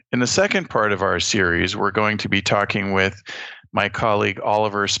In the second part of our series, we're going to be talking with my colleague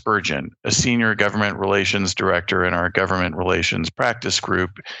Oliver Spurgeon, a senior government relations director in our government relations practice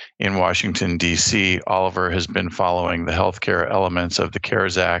group in Washington, D.C. Oliver has been following the healthcare elements of the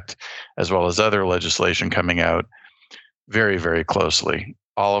CARES Act, as well as other legislation coming out, very, very closely.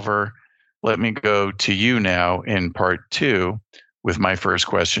 Oliver, let me go to you now in part two with my first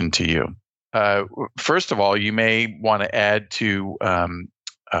question to you. First of all, you may want to add to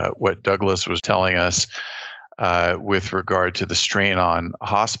what Douglas was telling us with regard to the strain on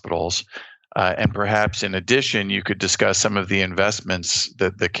hospitals. And perhaps in addition, you could discuss some of the investments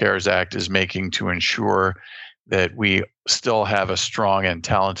that the CARES Act is making to ensure that we still have a strong and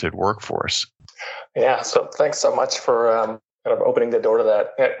talented workforce. Yeah, so thanks so much for kind of opening the door to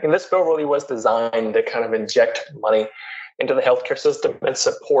that. And this bill really was designed to kind of inject money into the healthcare system and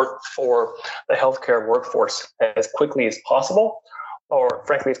support for the healthcare workforce as quickly as possible, or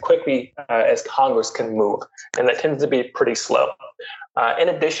frankly, as quickly as Congress can move. And that tends to be pretty slow. In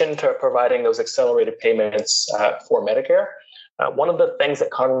addition to providing those accelerated payments for Medicare, one of the things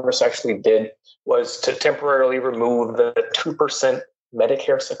that Congress actually did was to temporarily remove the 2%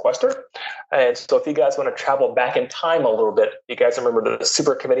 Medicare sequester. And so if you guys want to travel back in time a little bit, you guys remember the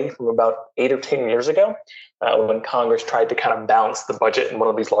super committee from about 8 or 10 years ago when Congress tried to kind of balance the budget in one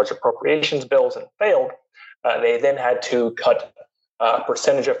of these large appropriations bills and failed. They then had to cut a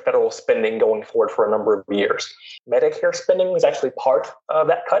percentage of federal spending going forward for a number of years. Medicare spending was actually part of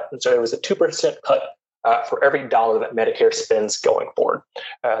that cut. And so there was a 2% cut for every dollar that Medicare spends going forward.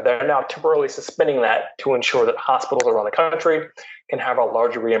 They're now temporarily suspending that to ensure that hospitals around the country can have a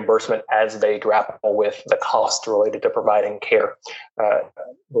larger reimbursement as they grapple with the cost related to providing care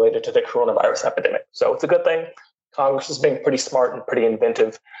related to the coronavirus epidemic. So it's a good thing. Congress is being pretty smart and pretty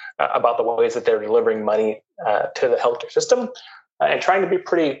inventive about the ways that they're delivering money to the healthcare system and trying to be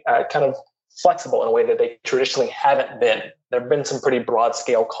pretty kind of flexible in a way that they traditionally haven't been. There have been some pretty broad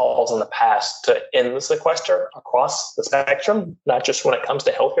scale calls in the past to end the sequester across the spectrum, not just when it comes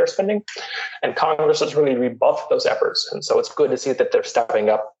to healthcare spending. And Congress has really rebuffed those efforts. And so it's good to see that they're stepping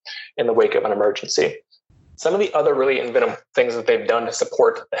up in the wake of an emergency. Some of the other really inventive things that they've done to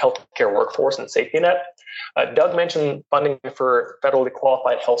support the healthcare workforce and safety net. Doug mentioned funding for federally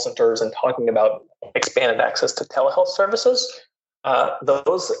qualified health centers and talking about expanded access to telehealth services.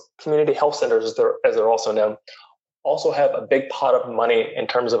 Those community health centers, as they're also known, also have a big pot of money in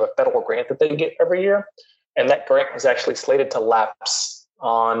terms of a federal grant that they get every year. And that grant was actually slated to lapse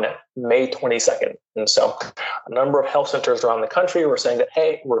on May 22nd. And so a number of health centers around the country were saying that,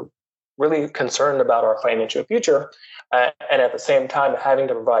 hey, we're really concerned about our financial future. And at the same time, having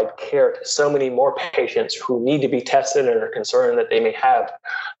to provide care to so many more patients who need to be tested and are concerned that they may have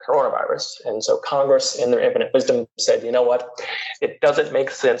coronavirus. And so Congress, in their infinite wisdom, said, you know what, it doesn't make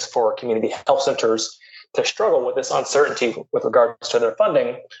sense for community health centers to struggle with this uncertainty with regards to their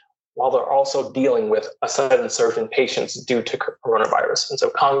funding while they're also dealing with a sudden surge in patients due to coronavirus. And so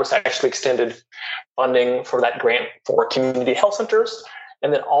Congress actually extended funding for that grant for community health centers,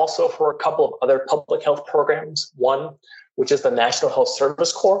 and then also for a couple of other public health programs. One, which is the National Health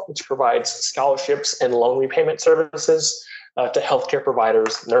Service Corps, which provides scholarships and loan repayment services to healthcare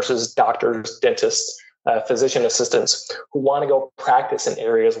providers, nurses, doctors, dentists, physician assistants who want to go practice in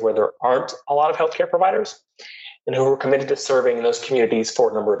areas where there aren't a lot of healthcare providers and who are committed to serving in those communities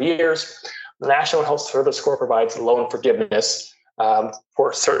for a number of years. The National Health Service Corps provides loan forgiveness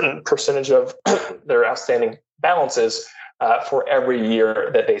for a certain percentage of their outstanding balances for every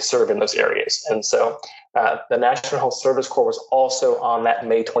year that they serve in those areas. And so the National Health Service Corps was also on that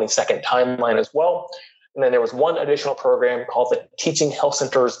May 22nd timeline as well. And then there was one additional program called the Teaching Health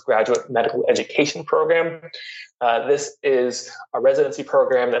Centers Graduate Medical Education Program. This is a residency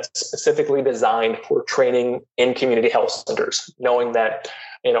program that's specifically designed for training in community health centers, knowing that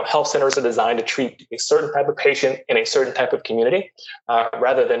health centers are designed to treat a certain type of patient in a certain type of community,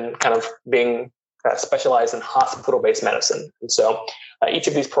 rather than kind of being specialized in hospital-based medicine. And so each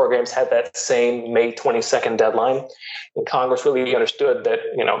of these programs had that same May 22nd deadline. And Congress really understood that,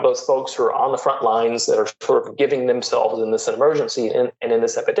 those folks who are on the front lines that are sort of giving themselves in this emergency and in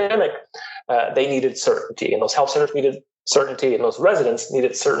this epidemic, they needed certainty. And those health centers needed certainty, and those residents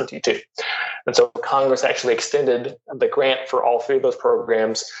needed certainty too. And so Congress actually extended the grant for all three of those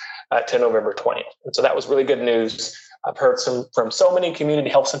programs to November 20th. And so that was really good news. I've heard from so many community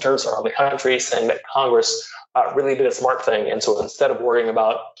health centers around the country saying that Congress really did a smart thing. And so instead of worrying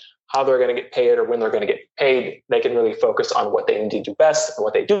about how they're going to get paid or when they're going to get paid, they can really focus on what they need to do best and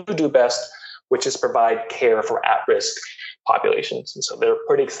what they do best, which is provide care for at-risk populations. And so they're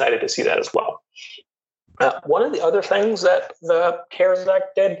pretty excited to see that as well. One of the other things that the CARES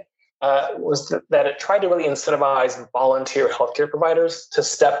Act did was that it tried to really incentivize volunteer healthcare providers to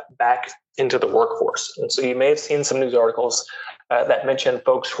step back into the workforce. And so you may have seen some news articles that mention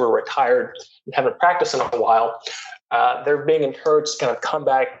folks who are retired and haven't practiced in a while. They're being encouraged to kind of come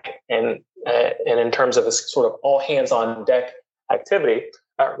back and in terms of this sort of all hands on deck activity,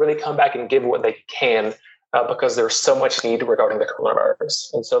 really come back and give what they can because there's so much need regarding the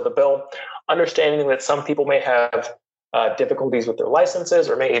coronavirus. And so the bill, understanding that some people may have difficulties with their licenses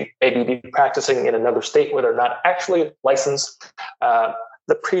or maybe be practicing in another state where they're not actually licensed,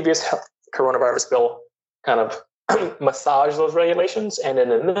 the previous coronavirus bill kind of massaged those regulations. And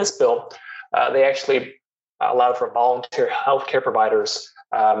then in this bill, they actually allowed for volunteer healthcare providers.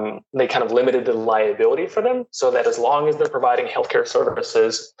 They kind of limited the liability for them so that as long as they're providing healthcare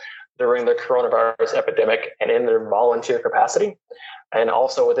services during the coronavirus epidemic and in their volunteer capacity, and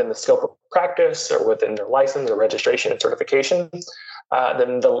also within the scope of practice or within their license or registration and certification,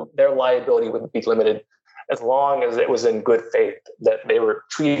 then their liability would be limited as long as it was in good faith that they were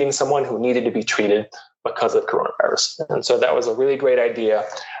treating someone who needed to be treated because of coronavirus. And so that was a really great idea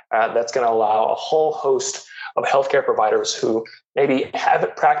that's going to allow a whole host of healthcare providers who maybe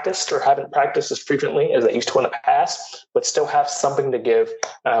haven't practiced as frequently as they used to in the past, but still have something to give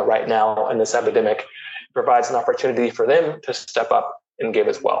right now in this epidemic. It provides an opportunity for them to step up and give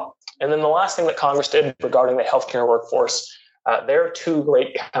as well. And then the last thing that Congress did regarding the healthcare workforce, there are two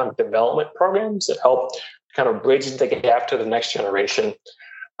great kind of development programs that help kind of bridge the gap to the next generation.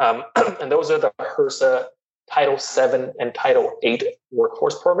 And those are the HRSA Title VII and Title VIII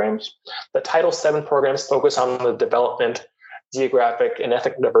workforce programs. The Title VII programs focus on the development, geographic, and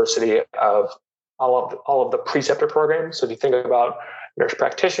ethnic diversity of all of the preceptor programs. So if you think about nurse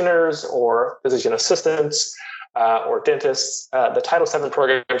practitioners or physician assistants or dentists, the Title VII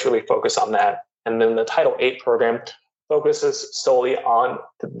programs really focus on that. And then the Title VIII program focuses solely on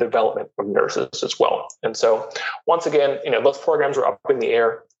the development of nurses as well. And so once again, those programs are up in the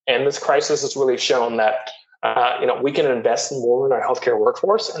air, and this crisis has really shown that we can invest more in our healthcare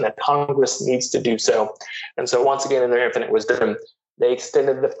workforce and that Congress needs to do so. And so once again, in their infinite wisdom, they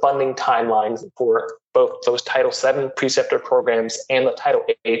extended the funding timelines for both those Title VII preceptor programs and the Title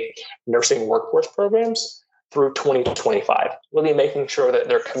VIII nursing workforce programs through 2025, really making sure that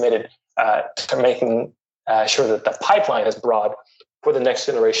they're committed to making sure that the pipeline is broad for the next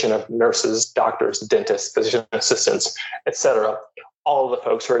generation of nurses, doctors, dentists, physician assistants, et cetera. All of the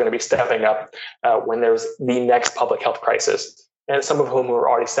folks who are going to be stepping up when there's the next public health crisis, and some of whom are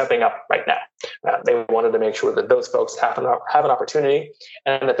already stepping up right now. They wanted to make sure that those folks have an opportunity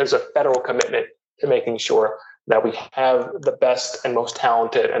and that there's a federal commitment to making sure that we have the best and most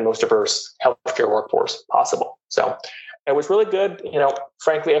talented and most diverse healthcare workforce possible. So it was really good.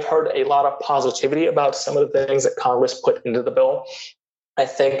 Frankly, I've heard a lot of positivity about some of the things that Congress put into the bill. I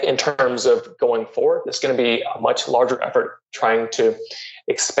think in terms of going forward, there's going to be a much larger effort trying to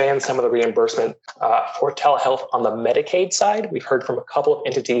expand some of the reimbursement for telehealth on the Medicaid side. We've heard from a couple of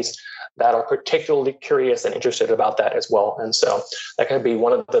entities that are particularly curious and interested about that as well. And so that could be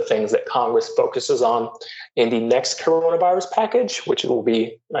one of the things that Congress focuses on in the next coronavirus package, which will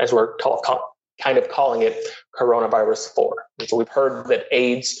be, as we're kind of calling it, Coronavirus 4. And so we've heard that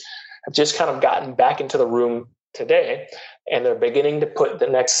aides have just kind of gotten back into the room today, and they're beginning to put the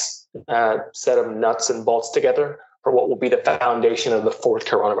next set of nuts and bolts together for what will be the foundation of the fourth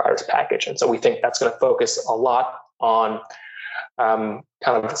coronavirus package. And so we think that's going to focus a lot on kind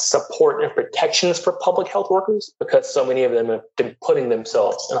of support and protections for public health workers, because so many of them have been putting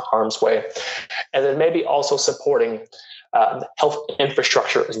themselves in harm's way. And then maybe also supporting health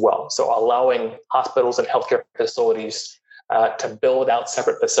infrastructure as well. So allowing hospitals and healthcare facilities to build out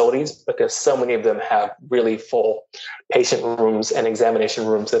separate facilities, because so many of them have really full patient rooms and examination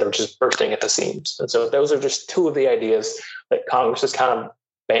rooms that are just bursting at the seams. And so those are just two of the ideas that Congress is kind of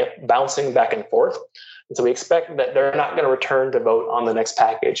bouncing back and forth. And so we expect that they're not going to return to vote on the next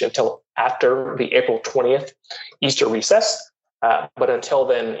package until after the April 20th Easter recess. But until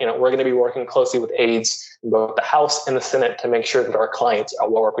then, we're going to be working closely with aides in both the House and the Senate to make sure that our clients are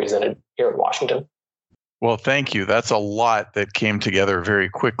well represented here in Washington. Well, thank you. That's a lot that came together very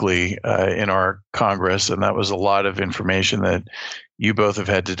quickly in our Congress, and that was a lot of information that you both have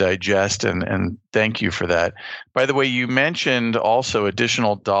had to digest, and thank you for that. By the way, you mentioned also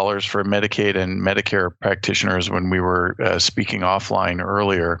additional dollars for Medicaid and Medicare practitioners when we were speaking offline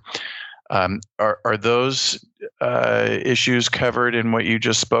earlier. Are those issues covered in what you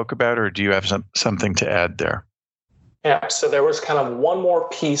just spoke about, or do you have something to add there? Yeah, so there was kind of one more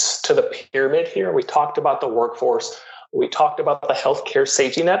piece to the pyramid here. We talked about the workforce. We talked about the healthcare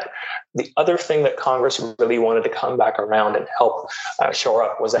safety net. The other thing that Congress really wanted to come back around and help shore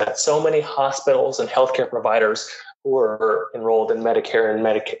up was that so many hospitals and healthcare providers who are enrolled in Medicare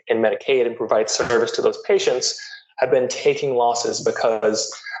and Medicaid and provide service to those patients have been taking losses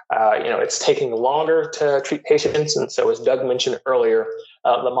because it's taking longer to treat patients. And so, as Doug mentioned earlier,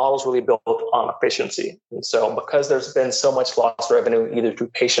 the model is really built on efficiency. And so because there's been so much lost revenue, either through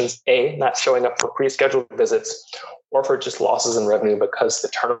patients, A, not showing up for pre-scheduled visits, or for just losses in revenue because the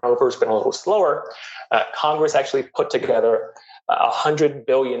turnover has been a little slower, Congress actually put together a $100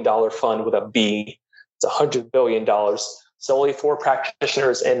 billion fund with a B. It's $100 billion solely for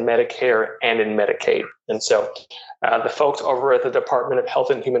practitioners in Medicare and in Medicaid. And so the folks over at the Department of Health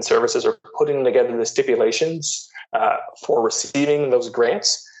and Human Services are putting together the stipulations for receiving those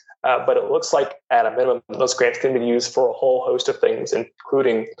grants. But it looks like at a minimum, those grants can be used for a whole host of things,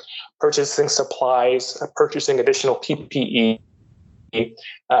 including purchasing supplies, purchasing additional PPE,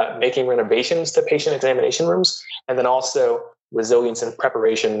 making renovations to patient examination rooms, and then also resilience and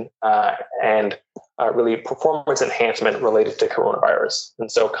preparation and really performance enhancement related to coronavirus.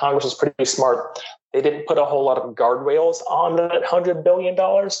 And so Congress is pretty smart. They didn't put a whole lot of guardrails on that $100 billion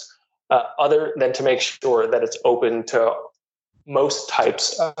other than to make sure that it's open to most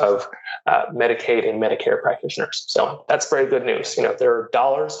types of Medicaid and Medicare practitioners. So that's very good news. There are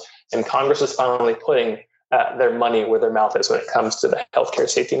dollars, and Congress is finally putting their money where their mouth is when it comes to the healthcare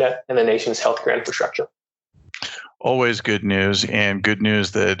safety net and the nation's healthcare infrastructure. Always good news, and good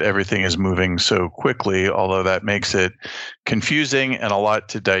news that everything is moving so quickly, although that makes it confusing and a lot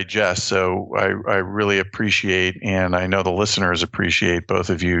to digest. So I really appreciate, and I know the listeners appreciate,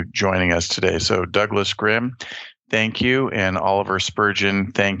 both of you joining us today. So Douglas Grimm, thank you, and Oliver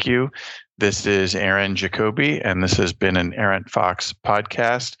Spurgeon, thank you. This is Aaron Jacoby, and this has been an Errant Fox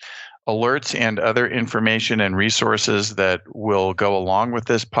podcast. Alerts and other information and resources that will go along with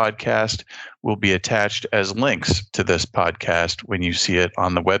this podcast will be attached as links to this podcast when you see it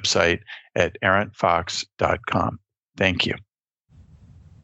on the website at errantfox.com. Thank you.